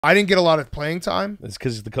I didn't get a lot of playing time. That's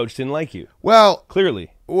because the coach didn't like you. Well,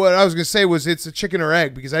 Clearly. what I was going to say was it's a chicken or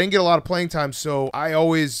egg because I didn't get a lot of playing time, so I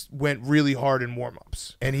always went really hard in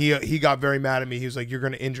warm-ups. And he got very mad at me. He was like, you're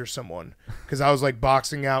going to injure someone because I was like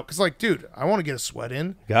boxing out. Because like, dude, I want to get a sweat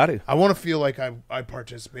in. Got it. I want to feel like I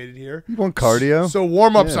participated here. You want cardio? So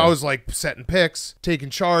warm-ups, Yeah. I was like setting picks, taking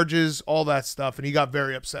charges, all that stuff, and he got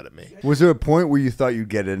very upset at me. Was there a point where you thought you'd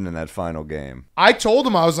get in that final game? I told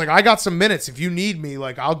him, I was like, I got some minutes. If you need me,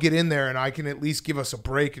 like, I'll get in there and I can at least give us a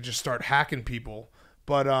break and just start hacking people.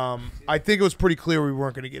 But I think it was pretty clear we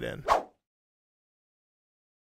weren't going to get in.